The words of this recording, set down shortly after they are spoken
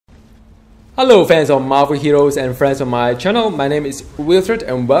Hello fans of Marvel Heroes and friends of my channel, my name is Wilfred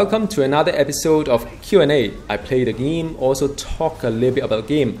and welcome to another episode of Q&A. I play the game, also talk a little bit about the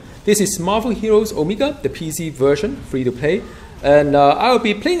game. This is Marvel Heroes Omega, the PC version, free to play. And I will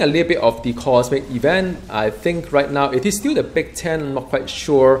be playing a little bit of the Cosmic event. I think right now it is still the Big 10, I'm not quite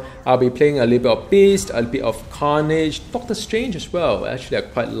sure. I'll be playing a little bit of Beast, a little bit of Carnage, Doctor Strange as well. Actually, I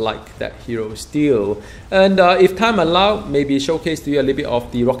quite like that hero still. And if time allows, maybe showcase to you a little bit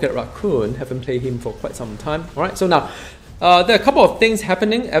of the Rocket Raccoon. Haven't played him for quite some time. Alright, so now, there are a couple of things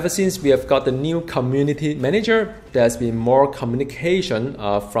happening ever since we have got the new community manager. There's been more communication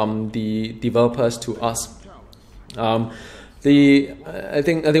from the developers to us. I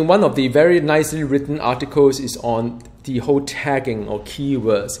think one of the very nicely written articles is on the whole tagging or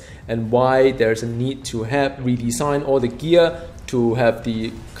keywords and why there's a need to have redesign all the gear to have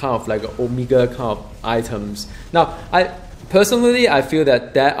the kind of like Omega kind of items. Now, I feel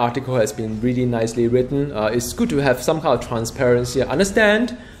that article has been really nicely written. It's good to have some kind of transparency,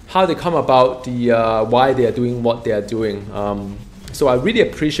 understand how they come about, the why they are doing what they are doing. So I really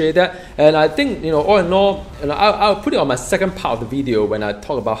appreciate that, and I think, you know, all in all, I'll put it on my second part of the video when I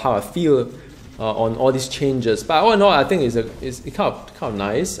talk about how I feel on all these changes. But all in all, I think it's kind of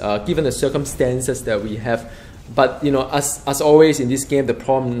nice given the circumstances that we have. But you know, as always in this game, the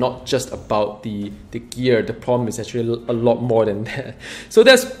problem not just about the gear. The problem is actually a lot more than that. So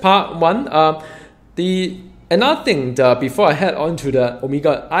that's part one. Another thing, before I head on to the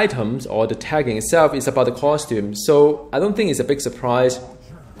Omega items or the tagging itself, is about the costume. So I don't think it's a big surprise.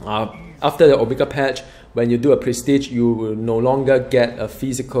 After the Omega patch, when you do a prestige, you will no longer get a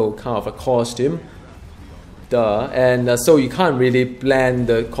physical kind of a costume. And so you can't really blend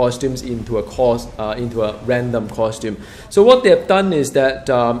the costumes into a random costume. So what they have done is that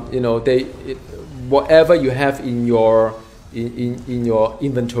you know, whatever you have in your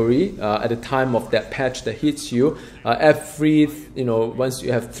inventory at the time of that patch that hits you, once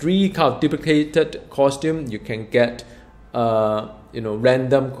you have 3 kind of duplicated costume, you can get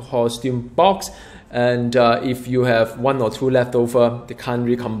random costume box. And if you have 1 or 2 left over, they can't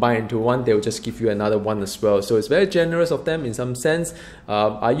really combine into one. They will just give you another one as well. So it's very generous of them in some sense.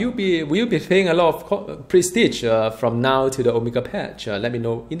 Will you be playing a lot of prestige from now to the Omega patch? Let me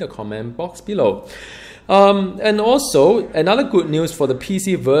know in the comment box below. And also, another good news for the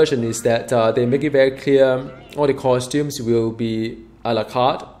PC version is that they make it very clear all the costumes will be a la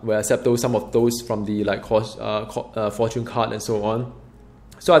carte, except some of those from the fortune card and so on.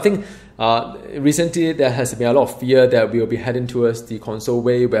 So I think recently there has been a lot of fear that we'll be heading towards the console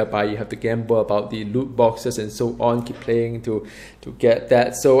way, whereby you have to gamble about the loot boxes and so on, keep playing to get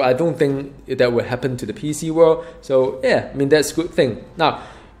that. So I don't think that will happen to the PC world. So yeah, I mean, that's a good thing. Now,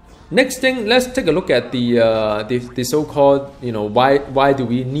 next thing, let's take a look at the so-called, you know, why do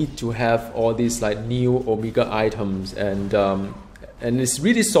we need to have all these like new Omega items, and it's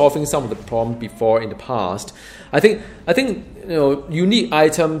really solving some of the problem before in the past. I think you know, unique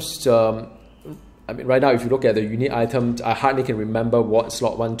items. I mean, right now, if you look at the unique items, I hardly can remember what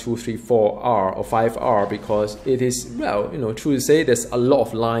slot 1, 2, 3, 4 are or 5 are, because it is, well, you know, true to say, there's a lot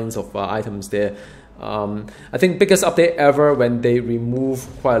of lines of items there. I think biggest update ever when they remove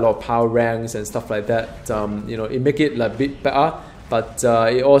quite a lot of power ranks and stuff like that. You know, it make it a bit better, but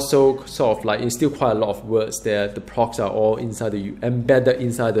it also sort of like instill quite a lot of words there. The procs are all inside embedded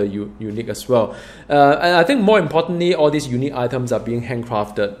inside the unique as well. And I think more importantly, all these unique items are being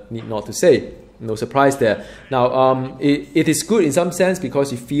handcrafted. Need not to say. No surprise there. Now, it is good in some sense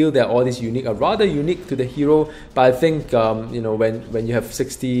because you feel that all these unique are rather unique to the hero. But I think you know, when you have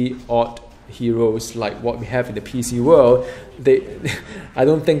 60 odd heroes like what we have in the PC world, I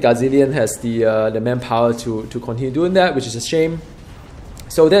don't think Gazillion has the manpower to continue doing that, which is a shame.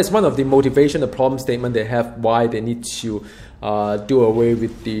 So that's one of the motivation, the problem statement they have, why they need to do away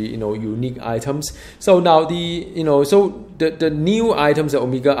with the, you know, unique items. So now the new items, the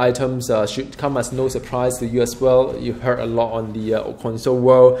Omega items, should come as no surprise to you as well. You heard a lot on the console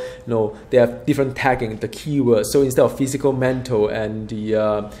world. You know, they have different tagging, the keywords. So instead of physical, mental, and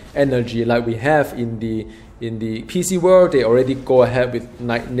the energy like we have in the PC world, they already go ahead with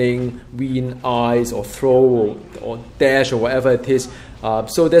lightning, wind, ice, or throw, or dash, or whatever it is.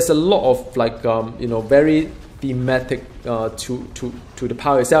 So there's a lot of like you know, very thematic to the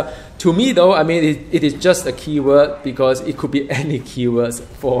power itself. To me though, I mean, it is just a keyword because it could be any keywords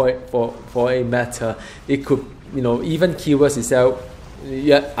for a matter. It could, you know, even keywords itself.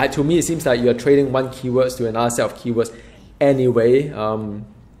 Yeah, to me it seems like you're trading one keywords to another set of keywords anyway.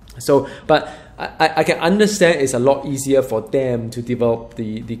 But I can understand it's a lot easier for them to develop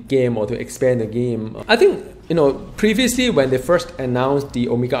the game or to expand the game. I think, you know, previously when they first announced the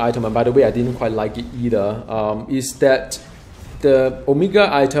Omega item, and by the way, I didn't quite like it either, is that the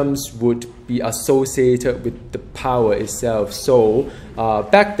Omega items would be associated with the power itself. So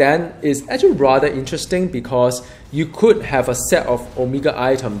back then, it's actually rather interesting because you could have a set of Omega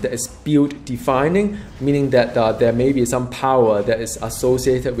item that is build defining, meaning that there may be some power that is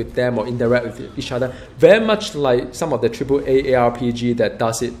associated with them or interact with each other. Very much like some of the AAA ARPG that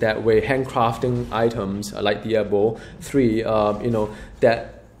does it that way, handcrafting items like Diablo 3, you know,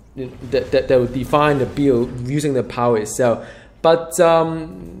 that will define the build using the power itself. But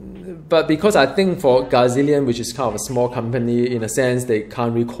because I think for Gazillion, which is kind of a small company, in a sense, they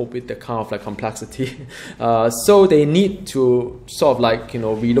can't really cope with the kind of like complexity. So they need to sort of like, you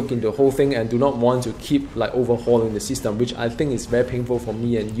know, relook into the whole thing and do not want to keep like overhauling the system, which I think is very painful for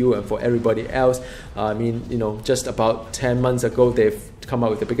me and you and for everybody else. I mean, you know, just about 10 months ago, they've come out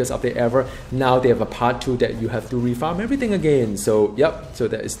with the biggest update ever. Now they have a part 2 that you have to refarm everything again. So, yep, so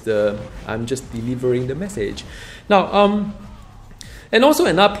that is I'm just delivering the message. Now, and also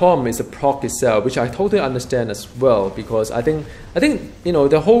another problem is the proc itself, which I totally understand as well, because I think you know,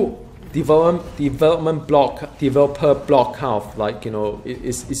 the whole developer block kind of like, you know,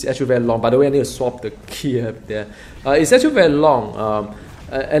 it's actually very long. By the way, I need to swap the key up there. It's actually very long,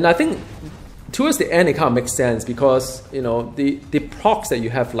 and I think towards the end it kind of makes sense because, you know, the procs that you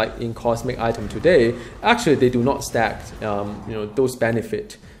have like in cosmic item today, actually they do not stack. You know, those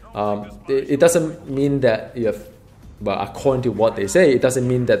benefit. It doesn't mean that you have. But according to what they say, it doesn't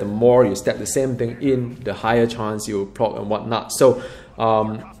mean that the more you stack the same thing in, the higher chance you proc and whatnot. So,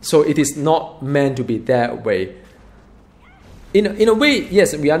 so it is not meant to be that way. In a way,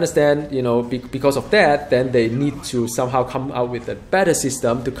 yes, we understand. You know, because of that, then they need to somehow come out with a better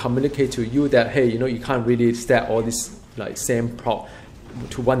system to communicate to you that, hey, you know, you can't really stack all this like same proc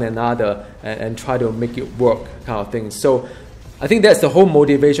to one another and try to make it work, kind of thing. So I think that's the whole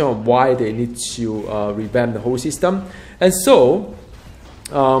motivation of why they need to revamp the whole system. And so,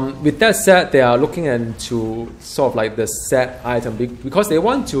 with that said, they are looking into sort of like the set item because they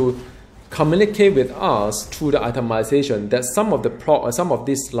want to communicate with us through the itemization that some of the some of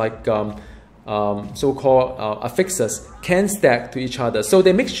these like so-called affixes can stack to each other. So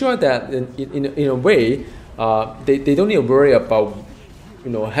they make sure that in a way they don't need to worry about, you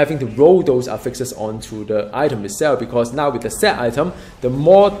know, having to roll those affixes onto the item itself, because now with the set item, the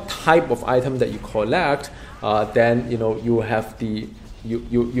more type of item that you collect, then, you know, you have the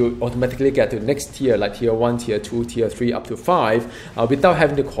you automatically get to the next tier, like tier 1, tier 2, tier 3 up to 5, without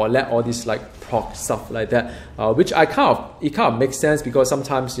having to collect all this like proc stuff like that, which it kind of makes sense, because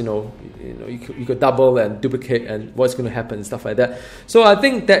sometimes you could double and duplicate and what's going to happen and stuff like that. So I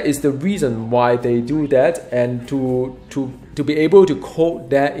think that is the reason why they do that, and to be able to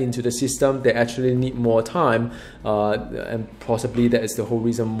code that into the system, they actually need more time, and possibly that is the whole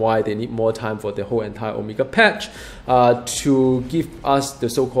reason why they need more time for the whole entire Omega patch to give us the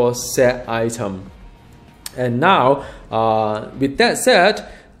so-called set item. And now, with that said,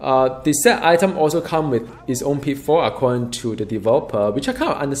 the set item also comes with its own pitfall according to the developer, which I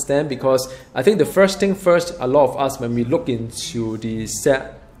kind of understand, because I think the first thing first, a lot of us, when we look into the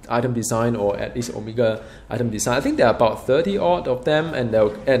set item design, or at least Omega item design, I think there are about 30 odd of them, and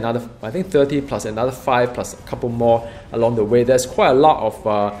they'll add another, I think 30 plus another 5 plus a couple more along the way. There's quite a lot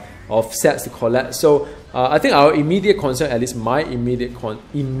of sets to collect. So I think our immediate concern, at least my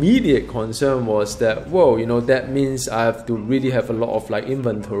immediate concern, was that, whoa, you know, that means I have to really have a lot of like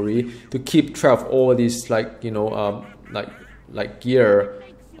inventory to keep track of all these like, you know, like gear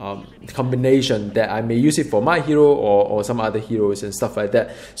combination that I may use it for my hero or some other heroes and stuff like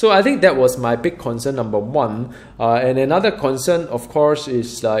that. So I think that was my big concern, number one. And another concern, of course,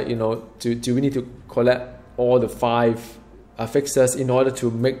 is like, you know, do we need to collect all the 5 affixes in order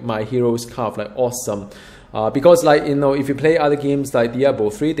to make my heroes kind of like awesome? Because, like, you know, if you play other games like Diablo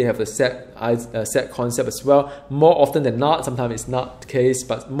 3, they have the set concept as well. More often than not, sometimes it's not the case,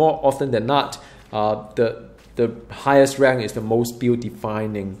 but more often than not, the highest rank is the most build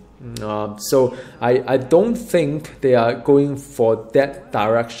defining. So I don't think they are going for that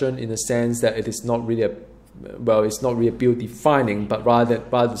direction, in the sense that it is not really it's not really build defining, but rather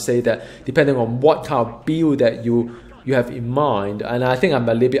to say that depending on what kind of build that you have in mind, and I think I'm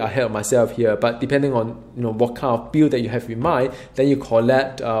a little bit ahead of myself here, but depending on, you know, what kind of build that you have in mind, then you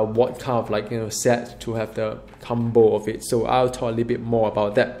collect what kind of like, you know, set to have the combo of it. So I'll talk a little bit more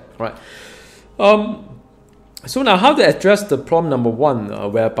about that, right? So now, how to address the problem number one,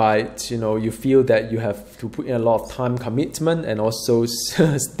 whereby you feel that you have to put in a lot of time commitment and also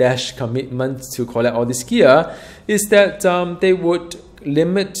stash commitment to collect all this gear, is that they would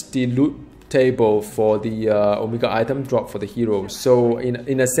limit the loot table for the Omega item drop for the heroes. So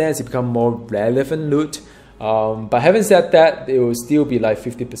in a sense, it becomes more relevant loot. But having said that, it will still be like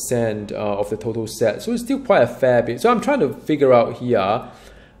 50% of the total set. So it's still quite a fair bit. So I'm trying to figure out here.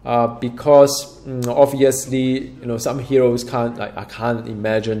 Because obviously, some heroes can't, like, I can't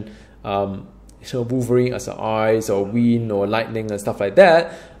imagine, Wolverine as an ice or wind or lightning and stuff like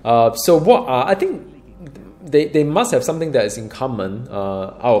that. So what I think they must have something that is in common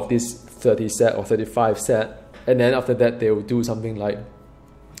out of this 30 set or 35 set, and then after that they will do something like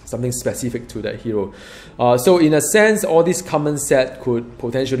something specific to that hero. So in a sense, all these common set could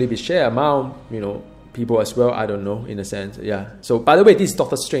potentially be shared among people as well. I don't know, in a sense. Yeah. So by the way, this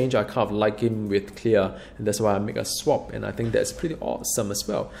Doctor Strange, I kind of like him with clear, and that's why I make a swap, and I think that's pretty awesome as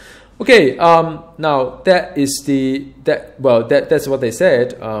well. Okay, now that is that's what they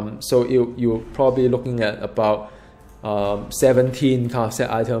said. So you're probably looking at about 17 kind of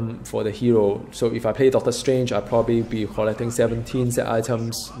set item for the hero. So if I play Doctor Strange, I'll probably be collecting 17 set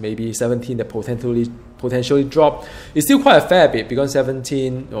items, maybe 17 that potentially drop. It's still quite a fair bit, because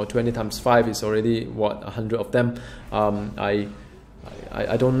 17 or 20 times 5 is already what, 100 of them.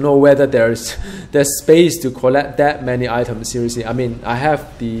 I don't know whether there's space to collect that many items, seriously. I mean, I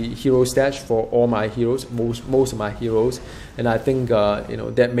have the hero stash for all my heroes, most of my heroes, and I think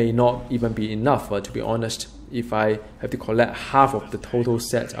that may not even be enough, to be honest, if I have to collect half of the total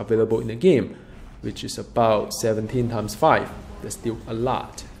sets available in the game, which is about 17 times 5. That's still a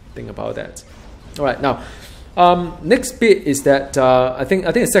lot. Think about that. All right, now next bit is that I think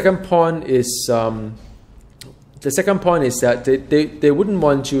the second point is that they wouldn't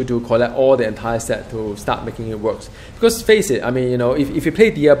want you to collect all the entire set to start making it work. Because face it, I mean, if you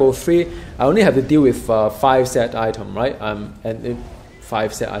play Diablo 3, I only have to deal with 5 set item, right? And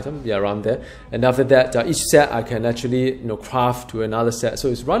 5 set item, yeah, around there. And after that, each set I can actually craft to another set. So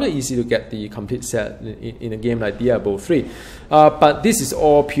it's rather easy to get the complete set in a game like Diablo 3. But this is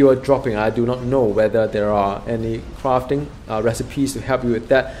all pure dropping. I do not know whether there are any crafting recipes to help you with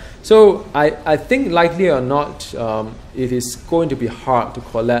that. So I think, likely or not, it is going to be hard to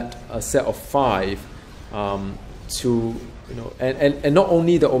collect a set of 5 and not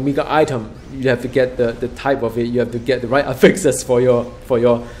only the Omega item, you have to get the type of it, you have to get the right affixes for your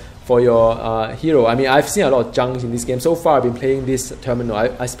hero. I mean, I've seen a lot of junk in this game. So far, I've been playing this terminal.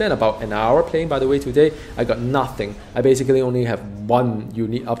 I spent about an hour playing, by the way, today. I got nothing. I basically only have one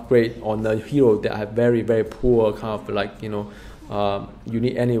unique upgrade on the hero that I have very, very poor kind of like,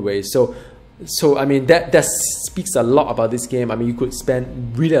 unique anyway. So I mean, that speaks a lot about this game. I mean, you could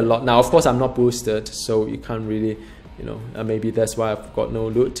spend really a lot. Now, of course, I'm not boosted, so you can't really, maybe that's why I've got no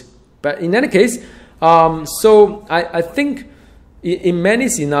loot. But in any case, so I think in many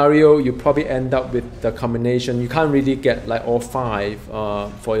scenarios, you probably end up with the combination. You can't really get like all 5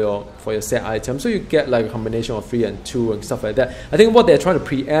 for your set item. So you get like a combination of 3 and 2 and stuff like that. I think what they're trying to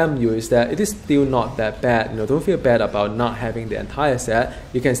preempt you is that it is still not that bad. Don't feel bad about not having the entire set.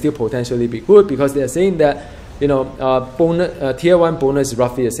 It can still potentially be good, because they're saying that tier 1 bonus is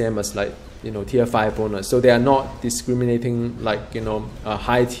roughly the same as like tier 5 bonus. So they are not discriminating like a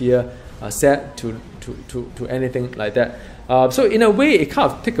high tier set to anything like that. So in a way, it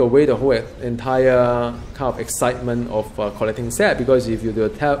kind of take away the whole entire kind of excitement of collecting set, because if you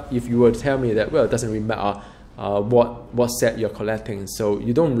were to tell me that, well, it doesn't really matter what set you're collecting, so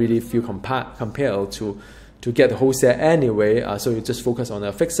you don't really feel compelled to get the whole set anyway. So you just focus on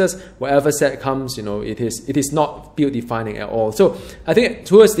the fixes. Whatever set comes, it is not build defining at all. So I think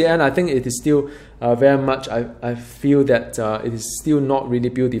towards the end, I think it is still very much. I feel that it is still not really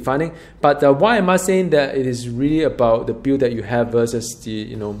build defining. But why am I saying that it is really about the build that you have versus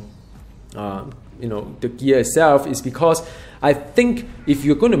the the gear itself? Is because I think if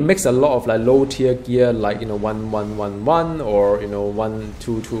you're going to mix a lot of like low tier gear, like 1-1-1-1 or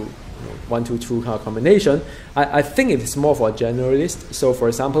 1-2-2. 1-2 kind of combination, I think it is more for a generalist. So for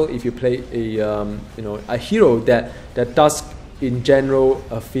example, if you play a hero that does in general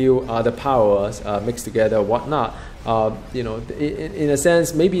a few other powers mixed together or whatnot, in a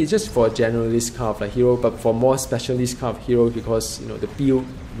sense, maybe it's just for a generalist kind of like hero, but for more specialist kind of hero, because the build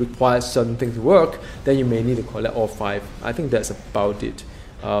requires certain things to work, then you may need to collect all 5. I think that's about it.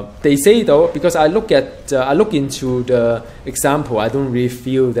 They say though, because I look into the example, I don't really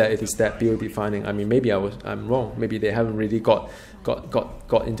feel that it is that build defining. I mean, maybe I'm wrong. Maybe they haven't really got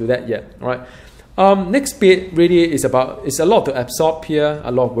into that yet. All right. Next bit really is about, it's a lot to absorb here,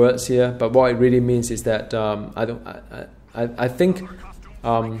 a lot of words here, but what it really means is that I think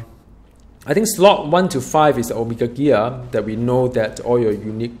slot 1 to 5 is the Omega gear that we know that all your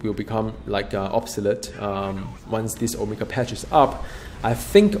unique will become like obsolete once this Omega patch is up. I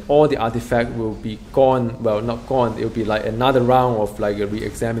think all the artifact will be gone, well, not gone, it will be like another round of like a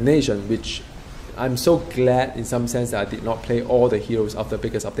re-examination, which I'm so glad in some sense that I did not play all the heroes of the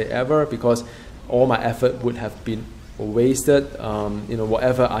biggest update ever, because all my effort would have been wasted. You know,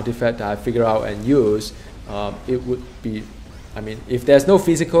 whatever artifact that I figure out and use, it would be, I mean, if there's no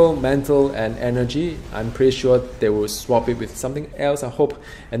physical, mental, and energy, I'm pretty sure they will swap it with something else, I hope.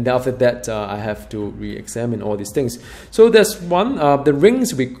 And then after that, I have to re-examine all these things. So there's one, the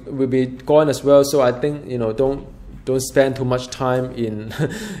rings will be gone as well. So I think, you know, don't spend too much time in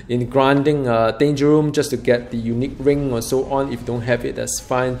in grinding danger room just to get the unique ring or so on. If you don't have it, that's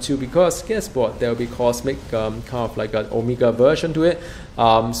fine too, because guess what, there will be cosmic kind of like an Omega version to it,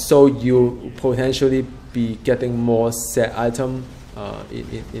 so you potentially be getting more set item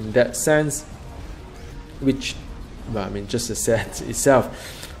in that sense, which, well, I mean, just the set itself.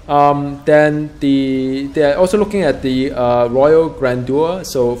 Then they're also looking at the Royal Grandeur.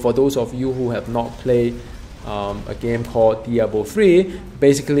 So for those of you who have not played a game called Diablo 3,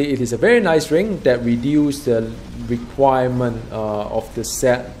 basically it is a very nice ring that reduces the requirement of the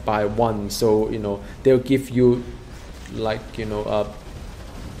set by 1. So, you know, they'll give you like, you know,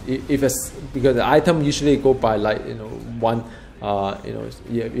 if it's, because the item usually go by like, you know, 1, you know,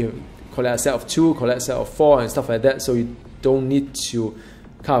 you collect a set of 2, collect a set of 4 and stuff like that, so you don't need to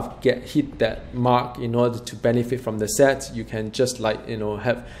kind of hit that mark in order to benefit from the set. You can just like, you know,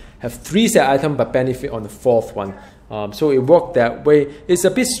 have 3 set items but benefit on the 4th one. So it worked that way. It's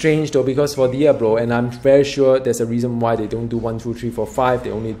a bit strange though, because for Diablo, and I'm very sure there's a reason why they don't do 1, 2, 3, 4, 5.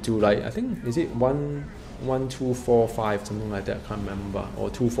 They only do like, I think, is it 1, 2, 4, 5, something like that. I can't remember,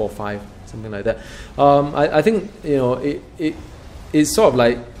 or 2, 4, 5, something like that. I think, you know, it's sort of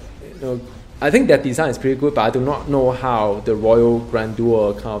like, you know, I think that design is pretty good, but I do not know how the Royal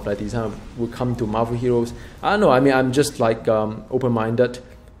Grandeur kind of like design would come to Marvel Heroes. I don't know. I mean, I'm just like open-minded,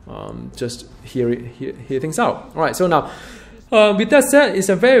 just hear things out. All right. So now, with that said, it's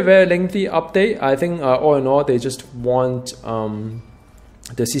a very, very lengthy update. I think all in all, they just want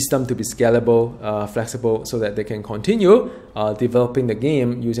the system to be scalable, flexible, so that they can continue developing the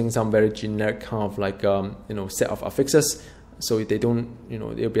game using some very generic kind of like you know, set of affixes. So if they don't, you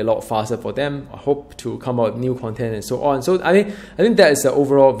know, it'll be a lot faster for them. I hope to come out with new content and so on. So I think that is the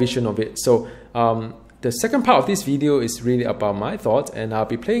overall vision of it. So the second part of this video is really about my thoughts, and I'll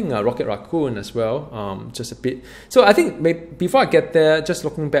be playing Rocket Raccoon as well, just a bit. So I think before I get there, just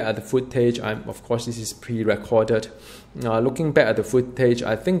looking back at the footage, of course this is pre-recorded. Looking back at the footage,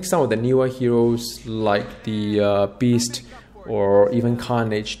 I think some of the newer heroes like the Beast or even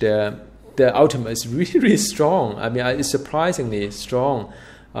Carnage, their ultimate is really, really strong. I mean, it's surprisingly strong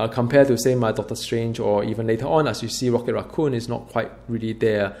compared to, say, my Doctor Strange, or even later on, as you see, Rocket Raccoon is not quite really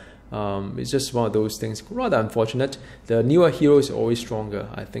there. It's just one of those things, rather unfortunate. The newer heroes are always stronger,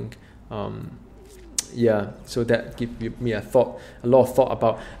 I think. Yeah, so that gives me a lot of thought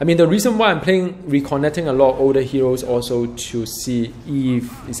about. I mean, the reason why I'm reconnecting a lot of older heroes also to see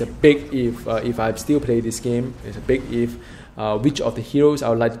if, it's a big if I still play this game, it's a big if, which of the heroes I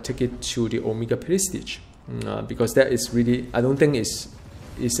would like to take it to the Omega Prestige, because that is really, I don't think is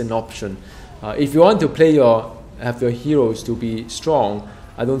an option. If you want to play have your heroes to be strong,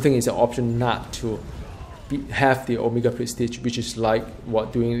 I don't think it's an option not to have the Omega Prestige, which is like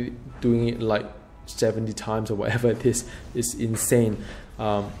what, doing it like 70 times or whatever it is insane.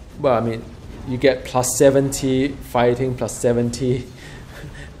 Well, I mean, you get plus 70 fighting, plus 70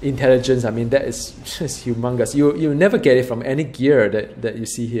 intelligence. I mean, that is just humongous. You never get it from any gear that you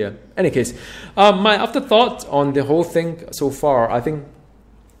see here. Any case, my afterthought on the whole thing so far, I think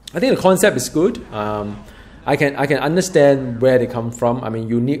the concept is good. I can understand where they come from. I mean,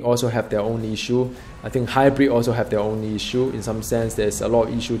 unique also have their own issue. I think hybrid also have their own issue. In some sense, there's a lot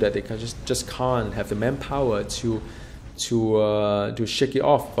of issue that they just can't have the manpower to shake it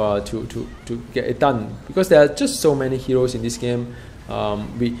off, to get it done, because there are just so many heroes in this game.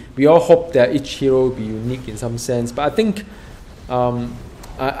 We all hope that each hero will be unique in some sense, but I think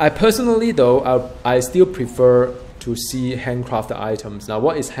I personally though I still prefer to see handcrafted items. Now,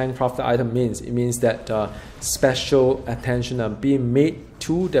 what is handcrafted item means? It means that special attention are being made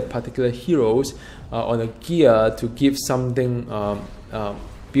to the particular heroes on a gear to give something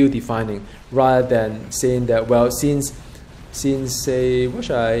build defining, rather than saying that, well, since say, what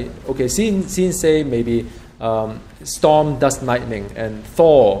should I? Okay, since say maybe Storm does lightning, and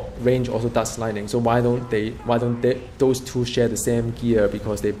Thor range also does lightning. So why don't those two share the same gear,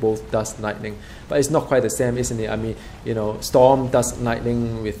 because they both does lightning? But it's not quite the same, isn't it? I mean, you know, Storm does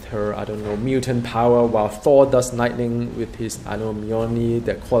lightning with her, I don't know, mutant power, while Thor does lightning with his, I don't know, Mjolnir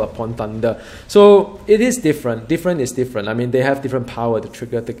that call upon thunder. So it is different. Different is different. I mean, they have different power to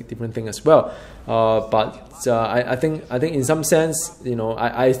trigger the different thing as well. But I think in some sense, you know,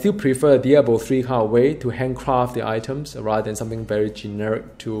 I still prefer Diablo 3 kind of way to handcraft the items rather than something very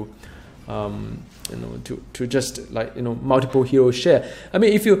generic to you know, to just like, you know, multiple heroes share. I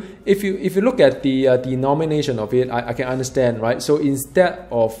mean, if you look at the denomination of it, I can understand, right? So instead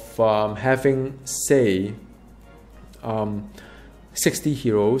of having, say, 60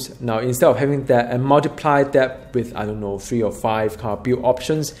 heroes, now instead of having that and multiply that with, I don't know, 3 or 5 kind of build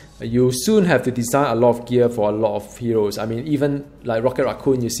options, you soon have to design a lot of gear for a lot of heroes. I mean, even like Rocket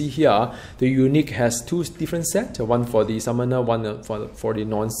Raccoon, you see here, the unique has 2 different sets, one for the summoner, one for the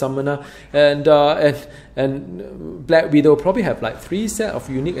non-summoner, and Black Widow probably have like 3 sets of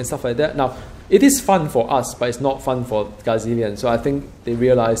unique and stuff like that. Now, it is fun for us, but it's not fun for Gazillion. So I think they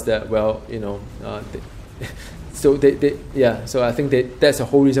realized that, well, you know, so so I think that's the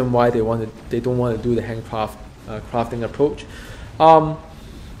whole reason why they don't want to do the handcraft crafting approach.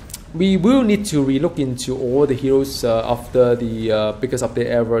 We will need to relook into all the heroes after the biggest update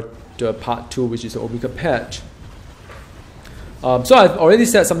ever, part 2, which is the Omega patch. So I've already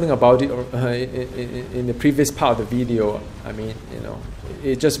said something about it in the previous part of the video. I mean, you know,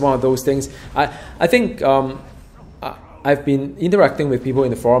 it's just one of those things. I think I've been interacting with people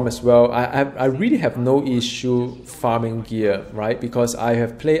in the forum as well. I really have no issue farming gear, right? Because I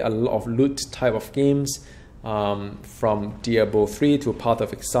have played a lot of loot type of games, from Diablo 3 to Path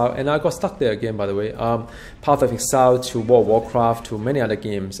of Exile, and I got stuck there again, by the way. Path of Exile to World of Warcraft to many other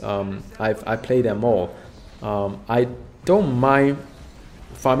games. I played them all. I don't mind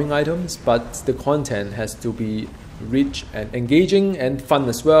farming items, but the content has to be rich and engaging and fun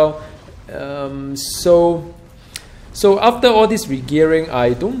as well. So after all this regearing,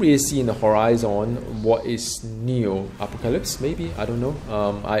 I don't really see in the horizon what is new. Apocalypse, maybe? I don't know.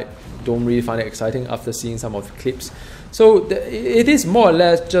 I don't really find it exciting after seeing some of the clips. So it is more or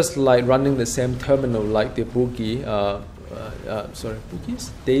less just like running the same terminal like the Boogie,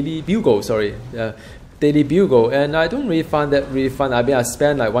 Daily Bugle, Daily Bugle, and I don't really find that really fun. I mean, I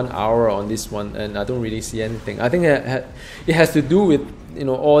spent like 1 hour on this one, and I don't really see anything. I think it has to do with, you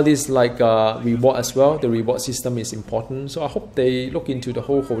know, all this like reward as well. The reward system is important, so I hope they look into the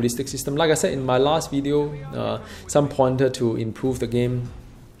whole holistic system. Like I said in my last video, some pointer to improve the game.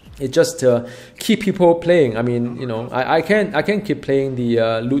 It just keep people playing. I mean, you know, I can keep playing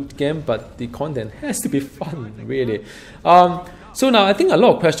the loot game, but the content has to be fun, really. So now I think a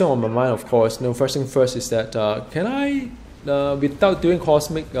lot of questions on my mind, of course. You know, first thing first is that can I, without doing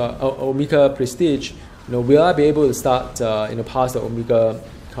Cosmic Omega Prestige, you know, will I be able to start, you know, pass the Omega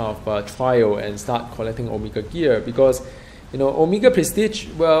kind of trial and start collecting Omega gear? Because, you know, Omega Prestige,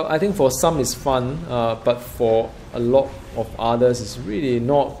 well, I think for some it's fun, but for a lot of others it's really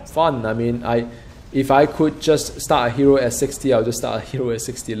not fun. I mean, if I could just start a hero at 60, I'll just start a hero at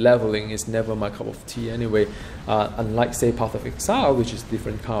 60. Leveling is never my cup of tea anyway, unlike, say, Path of Exile, which is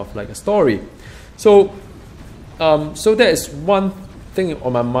different kind of like a story. So, so that is one thing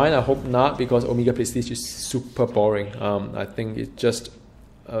on my mind. I hope not, because Omega Prestige is super boring. I think it's just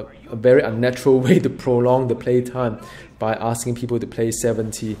a very unnatural way to prolong the playtime by asking people to play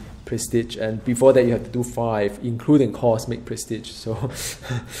 70 Prestige, and before that you have to do 5, including Cosmic Prestige. So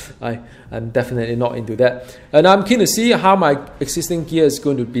I'm definitely not into that, and I'm keen to see how my existing gear is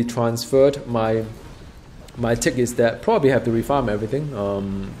going to be transferred. My take is that probably have to refarm everything,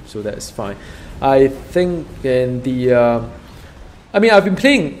 so that's fine. I think in the I mean, I've been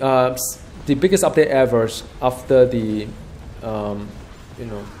playing the biggest update ever after the you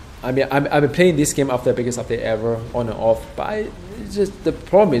know, I mean, I've been playing this game after the biggest update ever, on and off, but the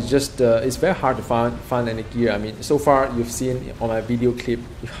problem is just it's very hard to find any gear. I mean, so far you've seen on my video clip,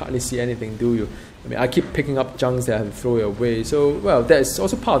 you hardly see anything, do you? I mean, I keep picking up junks that I have to throw it away. So, well, that is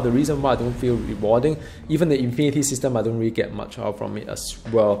also part of the reason why I don't feel rewarding. Even the Infinity system, I don't really get much out from it as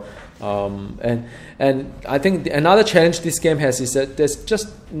well. And I think another challenge this game has is that there's just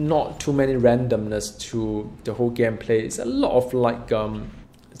not too many randomness to the whole gameplay. It's a lot of like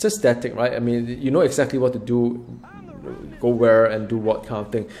it's just static, right? I mean, you know exactly what to do, go where and do what kind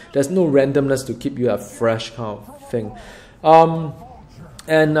of thing. There's no randomness to keep you a fresh kind of thing.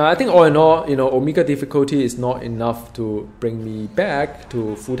 And I think all in all, you know, Omega difficulty is not enough to bring me back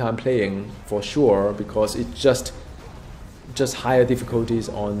to full-time playing for sure, because it's just higher difficulties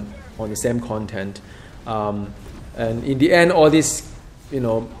on the same content. And in the end, all this, you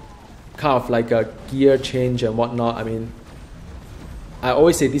know, kind of like a gear change and whatnot, I mean, I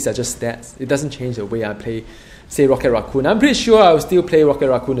always say these are just stats. It doesn't change the way I play, say, Rocket Raccoon. I'm pretty sure I'll still play Rocket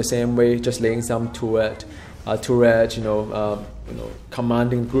Raccoon the same way, just laying some turret, you know,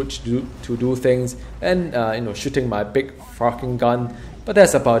 commanding Groot to do things, and you know, shooting my big fucking gun. But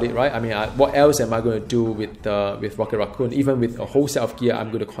that's about it, right? I mean, what else am I going to do with Rocket Raccoon? Even with a whole set of gear, I'm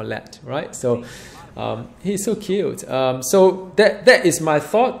going to collect, right? So he's so cute. So that is my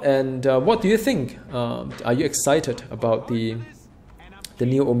thought. And what do you think? Are you excited about the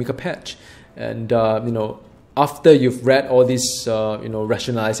new Omega patch? And you know, after you've read all this, you know,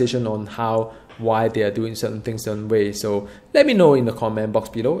 rationalization on why they are doing certain things certain way, so let me know in the comment box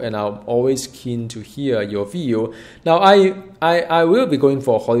below, and I'm always keen to hear your view. Now I will be going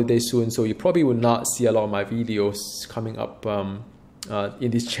for a holiday soon, so you probably will not see a lot of my videos coming up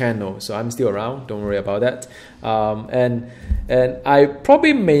in this channel, so I'm still around, don't worry about that. And I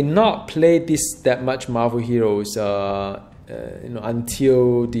probably may not play that much Marvel Heroes you know,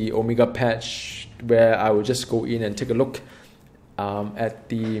 until the Omega patch, where I will just go in and take a look at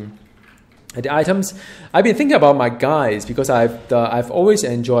the items. I've been thinking about my guys, because I've always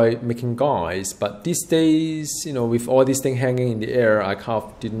enjoyed making guys, but these days, you know, with all these things hanging in the air, I kind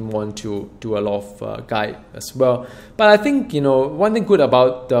of didn't want to do a lot of guide as well. But I think, you know, one thing good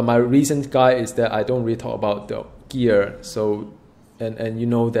about my recent guide is that I don't really talk about the gear. So and you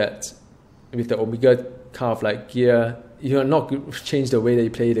know that with the Omega kind of like gear, you're not going to change the way that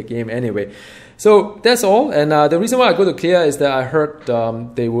you play the game anyway. So that's all. And the reason why I go to clear is that I heard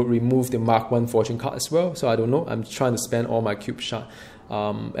they would remove the Mark 1 fortune card as well. So I don't know. I'm trying to spend all my cube shot.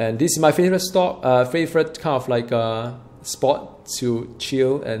 And this is my favorite favorite kind of like spot to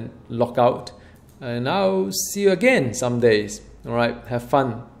chill and lock out. And I'll see you again some days. All right. Have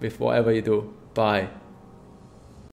fun with whatever you do. Bye.